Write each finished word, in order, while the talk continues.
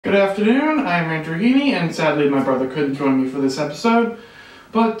Good afternoon, I'm Andrew Heaney, and sadly my brother couldn't join me for this episode.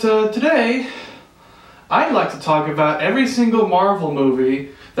 But today, I'd like to talk about every single Marvel movie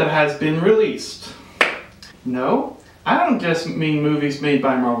that has been released. No, I don't just mean movies made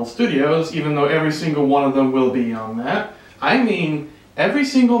by Marvel Studios, even though every single one of them will be on that. I mean every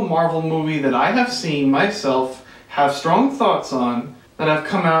single Marvel movie that I have seen myself have strong thoughts on that have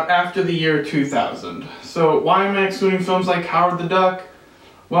come out after the year 2000. So why am I excluding films like Howard the Duck?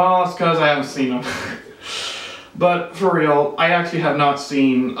 Well, it's because I haven't seen them. But for real, I actually have not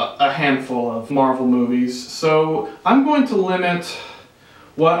seen a handful of Marvel movies, so I'm going to limit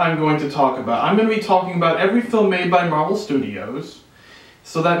what I'm going to talk about. I'm going to be talking about every film made by Marvel Studios.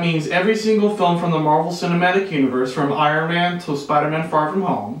 So that means every single film from the Marvel Cinematic Universe, from Iron Man to Spider-Man Far From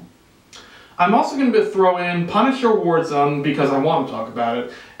Home. I'm also going to throw in Punisher Warzone because I want to talk about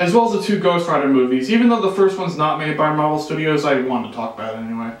it, as well as the two Ghost Rider movies. Even though the first one's not made by Marvel Studios, I want to talk about it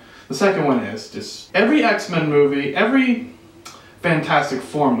anyway. The second one is just every X-Men movie, every Fantastic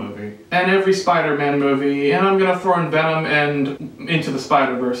Four movie, and every Spider-Man movie, and I'm going to throw in Venom and Into the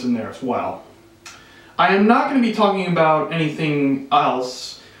Spider-Verse in there as well. I am not going to be talking about anything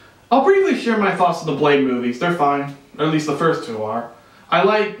else. I'll briefly share my thoughts on the Blade movies. They're fine, or at least the first two are. I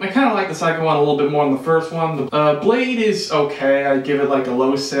kind of like the second one a little bit more than the first one. Blade is okay, I'd give it like a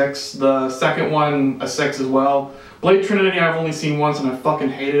low 6. The second one, a 6 as well. Blade Trinity I've only seen once and I fucking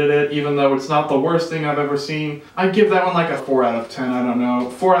hated it, even though it's not the worst thing I've ever seen. I'd give that one like a 4 out of 10, I don't know.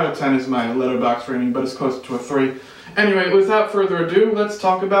 4 out of 10 is my Letterboxd rating, but it's close to a 3. Anyway, without further ado, let's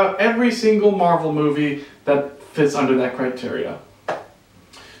talk about every single Marvel movie that fits under that criteria.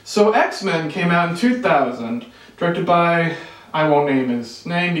 So X-Men came out in 2000, directed by... I won't name his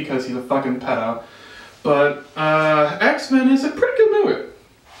name because he's a fucking pedo. But X-Men is a pretty good movie.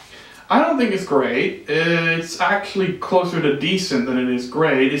 I don't think it's great. It's actually closer to decent than it is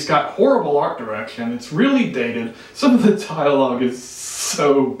great. It's got horrible art direction. It's really dated. Some of the dialogue is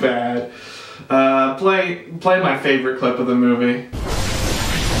so bad. Play my favorite clip of the movie.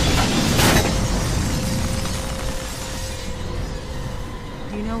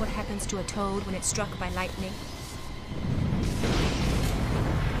 Do you know what happens to a toad when it's struck by lightning?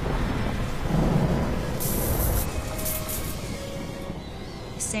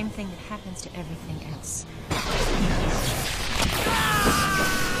 The same thing that happens to everything else.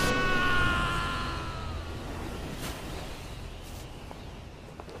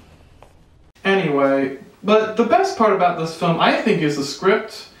 Anyway, but the best part about this film, I think, is the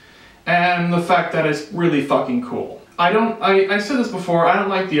script and the fact that it's really fucking cool. I said this before, I don't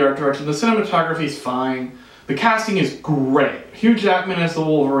like the art direction. The cinematography is fine. The casting is great. Hugh Jackman as the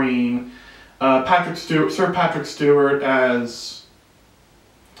Wolverine, Sir Patrick Stewart as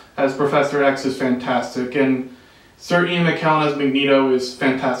Professor X is fantastic, and Sir Ian McKellen as Magneto is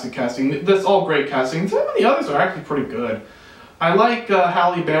fantastic casting. That's all great casting. Some of the others are actually pretty good. I like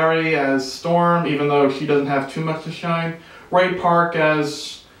Halle Berry as Storm, even though she doesn't have too much to shine. Ray Park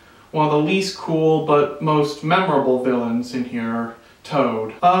as one of the least cool but most memorable villains in here,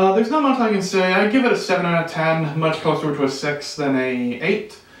 Toad. There's not much I can say. I give it a 7 out of 10, much closer to a 6 than a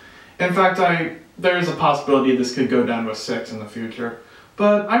 8. In fact, there is a possibility this could go down to a 6 in the future.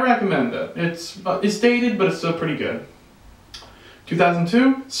 But I recommend it. It's dated, but it's still pretty good.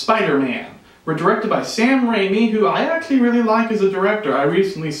 2002, Spider-Man. We're directed by Sam Raimi, who I actually really like as a director. I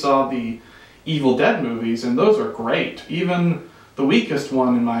recently saw the Evil Dead movies, and those are great. Even the weakest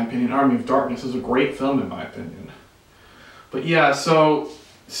one, in my opinion, Army of Darkness, is a great film, in my opinion. But yeah, so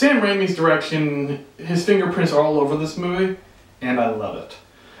Sam Raimi's direction, his fingerprints are all over this movie, and I love it.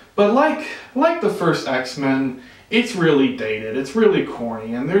 But like the first X-Men, it's really dated, it's really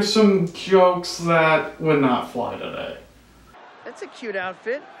corny, and there's some jokes that would not fly today. That's a cute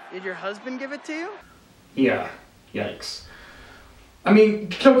outfit. Did your husband give it to you? Yeah, yikes. I mean,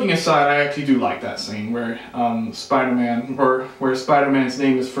 joking aside, I actually do like that scene where where Spider-Man's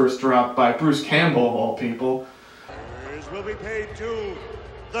name is first dropped by Bruce Campbell, of all people. Will be paid to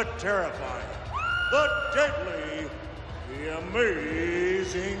the terrifying, the deadly, the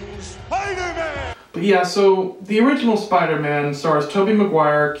amazing Spider-Man! But yeah, so the original Spider-Man stars Tobey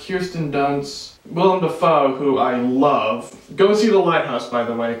Maguire, Kirsten Dunst, Willem Dafoe, who I love. Go see The Lighthouse, by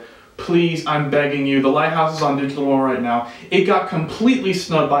the way. Please, I'm begging you. The Lighthouse is on digital right now. It got completely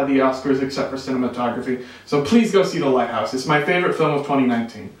snubbed by the Oscars except for cinematography. So please go see The Lighthouse. It's my favorite film of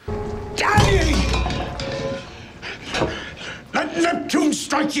 2019. Daddy! Let Neptune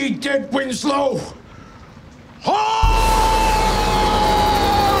strike ye dead, Winslow!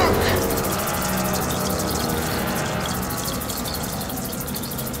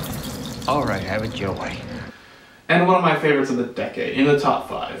 All right, have it your way. and one of my favorites of the decade, in the top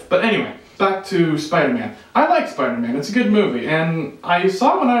 5. But anyway, back to Spider-Man. I like Spider-Man, it's a good movie, and I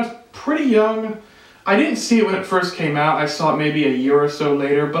saw it when I was pretty young. I didn't see it when it first came out, I saw it maybe a year or so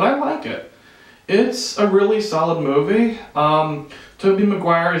later, but I like it. It's a really solid movie. Tobey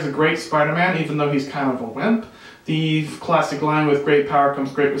Maguire is a great Spider-Man, even though he's kind of a wimp. The classic line, with great power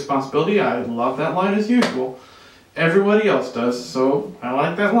comes great responsibility, I love that line as usual. Everybody else does, so I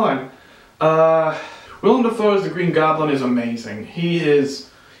like that line. Willem Dafoe as the Green Goblin is amazing. He is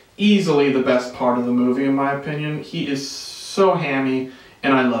easily the best part of the movie, in my opinion. He is so hammy,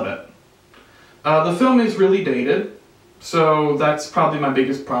 and I love it. The film is really dated, so that's probably my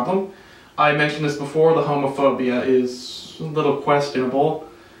biggest problem. I mentioned this before, the homophobia is a little questionable.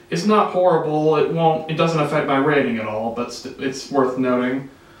 It's not horrible, it doesn't affect my rating at all, but it's worth noting.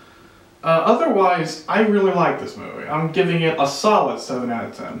 Otherwise, I really like this movie. I'm giving it a solid 7 out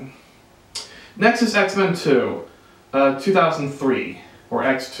of 10. Next is X-Men 2, 2003, or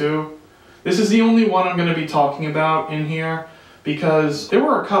X2. This is the only one I'm going to be talking about in here, because there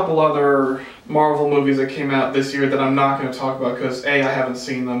were a couple other Marvel movies that came out this year that I'm not going to talk about because A, I haven't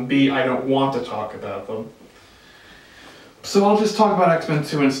seen them, B, I don't want to talk about them. So I'll just talk about X-Men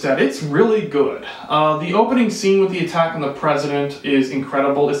 2 instead. It's really good. The opening scene with the attack on the president is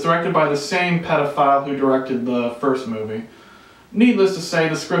incredible. It's directed by the same pedophile who directed the first movie. Needless to say,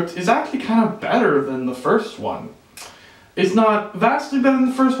 the script is actually kind of better than the first one. It's not vastly better than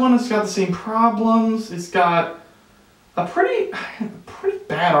the first one, it's got the same problems, it's got a pretty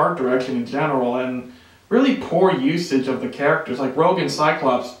bad art direction in general, and really poor usage of the characters. Like Rogue and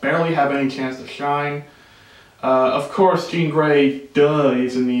Cyclops barely have any chance to shine. Of course, Jean Grey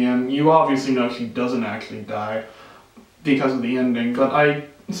dies in the end. You obviously know she doesn't actually die because of the ending, but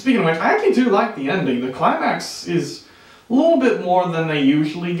speaking of which, I actually do like the ending. The climax is a little bit more than they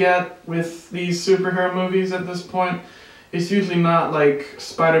usually get with these superhero movies at this point. It's usually not like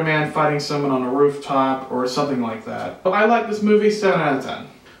Spider-Man fighting someone on a rooftop or something like that. But I like this movie, 7 out of 10.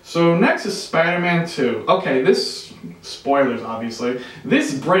 So next is Spider-Man 2. Okay, spoilers obviously,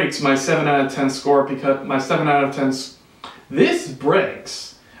 this breaks my 7 out of 10 score because this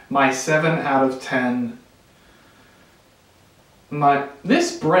breaks my 7 out of 10,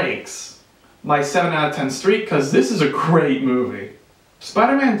 this breaks my 7 out of 10 streak because this is a great movie.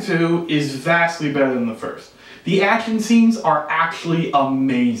 Spider-Man 2 is vastly better than the first. The action scenes are actually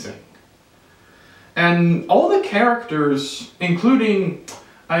amazing. And all the characters, including,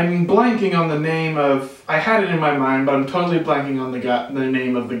 I'm blanking on the name of, I had it in my mind, but I'm totally blanking on the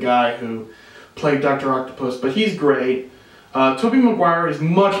name of the guy who played Dr. Octopus, but he's great. Tobey Maguire is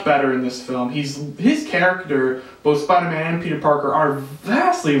much better in this film. His character, both Spider-Man and Peter Parker, are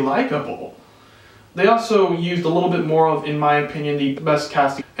vastly likable. They also used a little bit more of, in my opinion, the best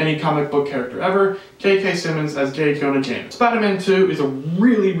casting of any comic book character ever, J.K. Simmons as J. Jonah Jameson. Spider-Man 2 is a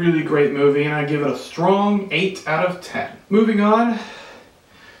really, really great movie, and I give it a strong 8 out of 10. Moving on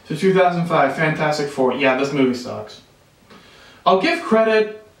to 2005, Fantastic Four. Yeah, this movie sucks. I'll give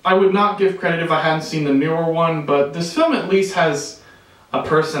credit. I would not give credit if I hadn't seen the newer one, but this film at least has a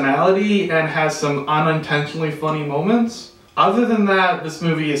personality and has some unintentionally funny moments. Other than that, this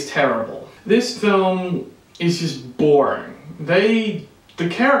movie is terrible. This film is just boring. The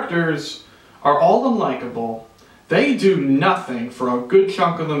characters are all unlikable. They do nothing for a good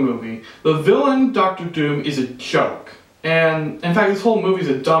chunk of the movie. The villain, Dr. Doom, is a joke. And, in fact, this whole movie is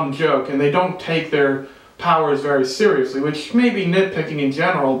a dumb joke, and they don't take their powers very seriously, which may be nitpicking in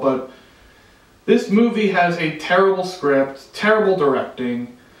general, but this movie has a terrible script, terrible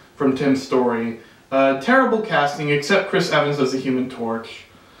directing from Tim Story, terrible casting, except Chris Evans as the Human Torch,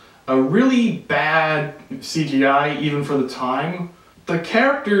 a really bad CGI, even for the time. The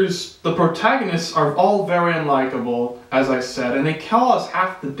characters, the protagonists, are all very unlikable, as I said, and they cause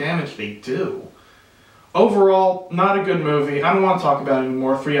half the damage they do. Overall, not a good movie. I don't want to talk about it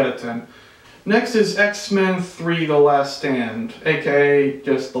anymore. 3 out of 10. Next is X-Men 3 The Last Stand, aka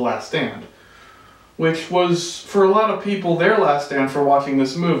just The Last Stand, which was, for a lot of people, their last stand for watching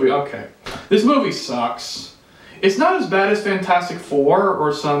this movie. Okay, this movie sucks. It's not as bad as Fantastic Four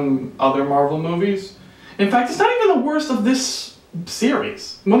or some other Marvel movies. In fact, it's not even the worst of this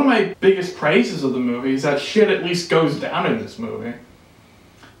series. One of my biggest praises of the movie is that shit at least goes down in this movie.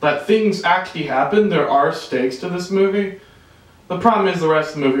 That things actually happen, there are stakes to this movie. The problem is the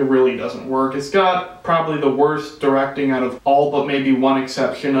rest of the movie really doesn't work. It's got probably the worst directing out of all but maybe one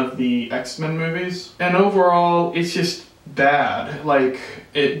exception of the X-Men movies. And overall, it's just bad. Like,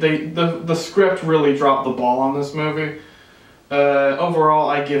 the script really dropped the ball on this movie. Overall,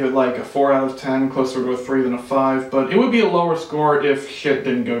 I give it like a 4 out of 10, closer to a 3 than a 5, but it would be a lower score if shit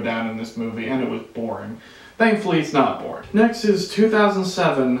didn't go down in this movie, and it was boring. Thankfully, it's not boring. Next is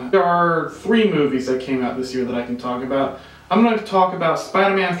 2007. There are 3 movies that came out this year that I can talk about. I'm going to talk about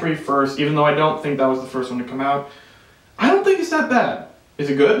Spider-Man 3 first, even though I don't think that was the first one to come out. I don't think it's that bad. Is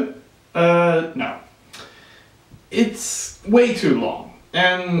it good? No. It's way too long,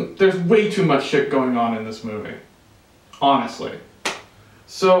 and there's way too much shit going on in this movie. Honestly.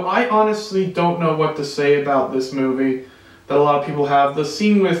 So I honestly don't know what to say about this movie that a lot of people have. The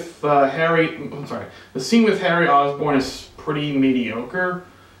scene with Harry Osborn is pretty mediocre.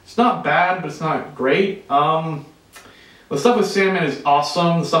 It's not bad, but it's not great. The stuff with Sandman is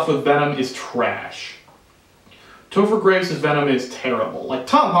awesome. The stuff with Venom is trash. Topher Grace's Venom is terrible. Like,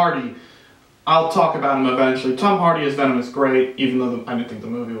 Tom Hardy, I'll talk about him eventually. Tom Hardy as Venom is great, even though I didn't think the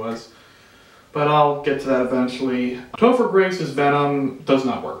movie was. But I'll get to that eventually. Topher Grace's Venom does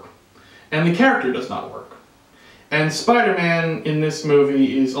not work. And the character does not work. And Spider-Man in this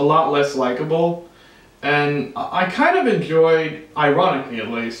movie is a lot less likable. And I kind of enjoyed, ironically at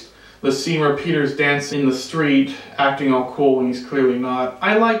least, the scene where Peter's dancing in the street, acting all cool when he's clearly not.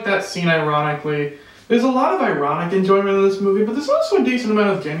 I like that scene ironically. There's a lot of ironic enjoyment in this movie, but there's also a decent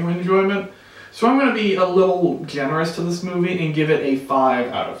amount of genuine enjoyment. So I'm going to be a little generous to this movie and give it a 5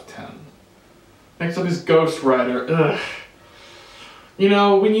 out of 10. Next up is Ghost Rider. Ugh. You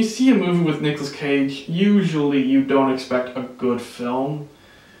know, when you see a movie with Nicolas Cage, usually you don't expect a good film.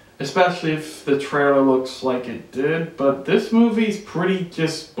 Especially if the trailer looks like it did, but this movie's pretty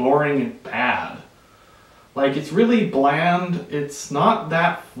just boring and bad. Like, it's really bland. It's not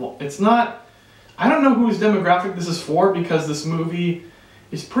that... I don't know whose demographic this is for, because this movie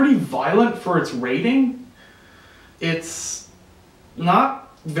is pretty violent for its rating. It's not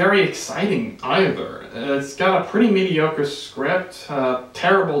very exciting either. It's got a pretty mediocre script,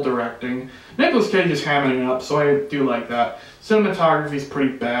 terrible directing. Nicolas Cage is hamming it up, so I do like that. Cinematography is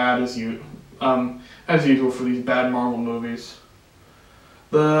pretty bad, as usual for these bad Marvel movies.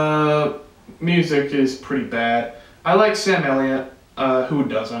 The music is pretty bad. I like Sam Elliott, who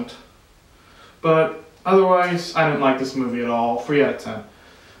doesn't? But otherwise, I didn't like this movie at all. 3 out of 10.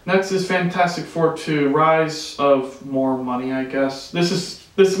 Next is Fantastic Four 2, Rise of More Money, I guess.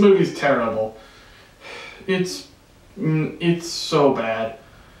 This movie's terrible. It's so bad.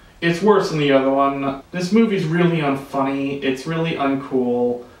 It's worse than the other one. This movie's really unfunny. It's really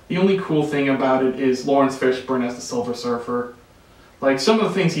uncool. The only cool thing about it is Lawrence Fishburne as the Silver Surfer. Like, some of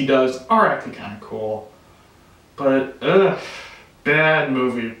the things he does are actually kind of cool. But, bad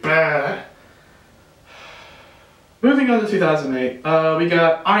movie. Bad. Moving on to 2008, we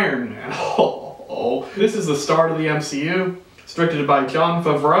got Iron Man. This is the start of the MCU. It's directed by Jon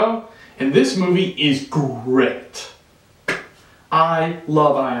Favreau, and this movie is great. I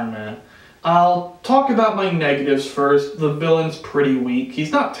love Iron Man. I'll talk about my negatives first. The villain's pretty weak.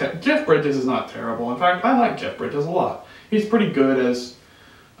 He's not Jeff Bridges is not terrible. In fact, I like Jeff Bridges a lot. He's pretty good as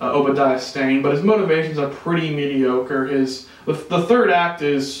Obadiah Stane, but his motivations are pretty mediocre. The third act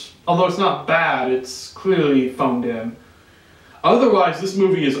is, although it's not bad, it's clearly phoned in. Otherwise, this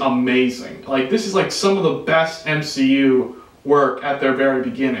movie is amazing. Like, this is like some of the best MCU work at their very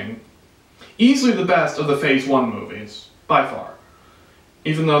beginning. Easily the best of the Phase 1 movies, by far.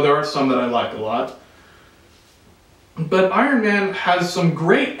 Even though there are some that I like a lot. But Iron Man has some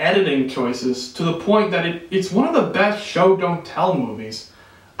great editing choices to the point that it's one of the best show don't tell movies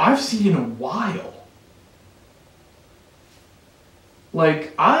I've seen in a while.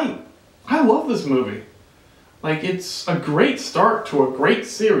 Like, I love this movie. Like, it's a great start to a great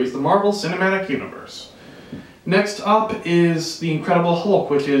series, the Marvel Cinematic Universe. Next up is The Incredible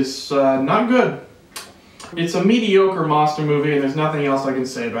Hulk, which is not good. It's a mediocre monster movie, and there's nothing else I can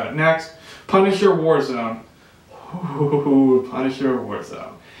say about it. Next, Punisher Warzone. Ooh, Punisher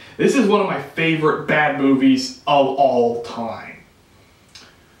Warzone. This is one of my favorite bad movies of all time.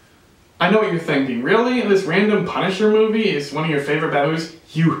 I know what you're thinking. Really? This random Punisher movie is one of your favorite bad movies?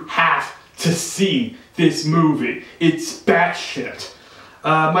 You have to see this movie. It's batshit.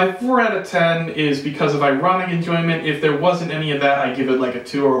 My 4 out of 10 is because of ironic enjoyment. If there wasn't any of that, I'd give it like a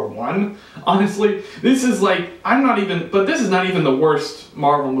 2 or a 1. Honestly, this is like, but this is not even the worst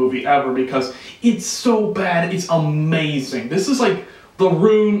Marvel movie ever because it's so bad, it's amazing. This is like The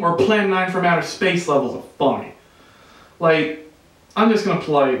Room or Plan 9 from Outer Space levels of funny. Like, I'm just gonna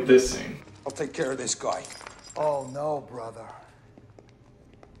play this scene. I'll take care of this guy. Oh no, brother.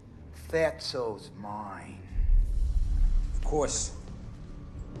 Fatso's mine. Of course.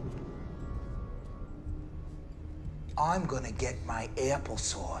 I'm gonna get my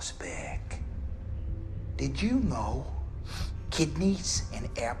applesauce back. Did you know kidneys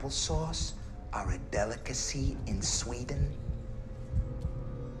and applesauce are a delicacy in Sweden?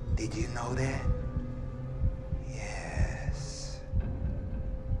 Did you know that?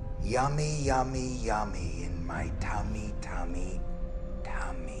 Yummy, yummy, yummy in my tummy, tummy,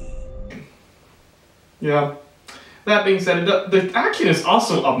 tummy. Yeah. That being said, the action is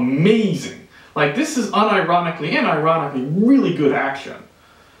also amazing. Like, this is unironically and ironically really good action.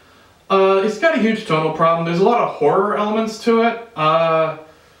 It's got a huge tonal problem. There's a lot of horror elements to it. But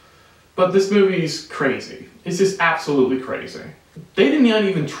this movie's crazy. It's just absolutely crazy. They did not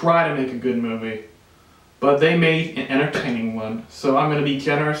even try to make a good movie, but they made an entertaining one. So I'm going to be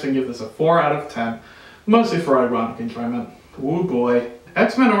generous and give this a 4 out of 10, mostly for ironic enjoyment. Ooh boy.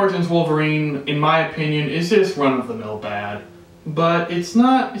 X-Men Origins Wolverine, in my opinion, is just run-of-the-mill bad. But it's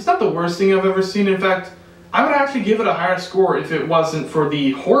not the worst thing I've ever seen. In fact, I would actually give it a higher score if it wasn't for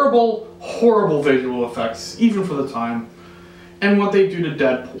the horrible, horrible visual effects, even for the time, and what they do to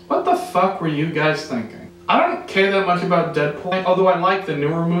Deadpool. What the fuck were you guys thinking? I don't care that much about Deadpool, although I like the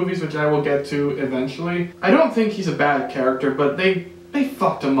newer movies, which I will get to eventually. I don't think he's a bad character, but they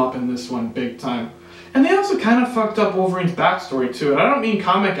fucked him up in this one big time. And they also kind of fucked up Wolverine's backstory too, and I don't mean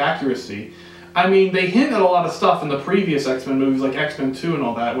comic accuracy. I mean, they hint at a lot of stuff in the previous X-Men movies, like X-Men 2 and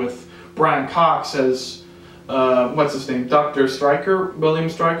all that, with Brian Cox as, what's his name, Dr. Stryker? William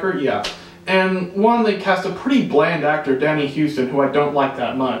Stryker? Yeah. And one, they cast a pretty bland actor, Danny Houston, who I don't like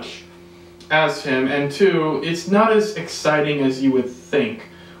that much, as him. And two, it's not as exciting as you would think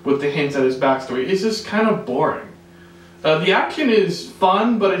with the hints at his backstory. It's just kind of boring. The action is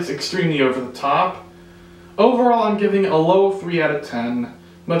fun, but it's extremely over the top. Overall, I'm giving it a low 3 out of 10,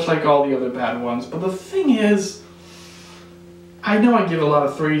 much like all the other bad ones. But the thing is, I know I give a lot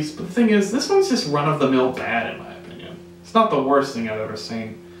of 3s, but the thing is, this one's just run-of-the-mill bad, in my opinion. It's not the worst thing I've ever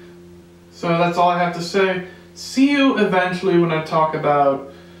seen. So that's all I have to say. See you eventually when I talk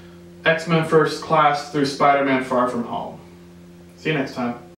about X-Men First Class through Spider-Man Far From Home. See you next time.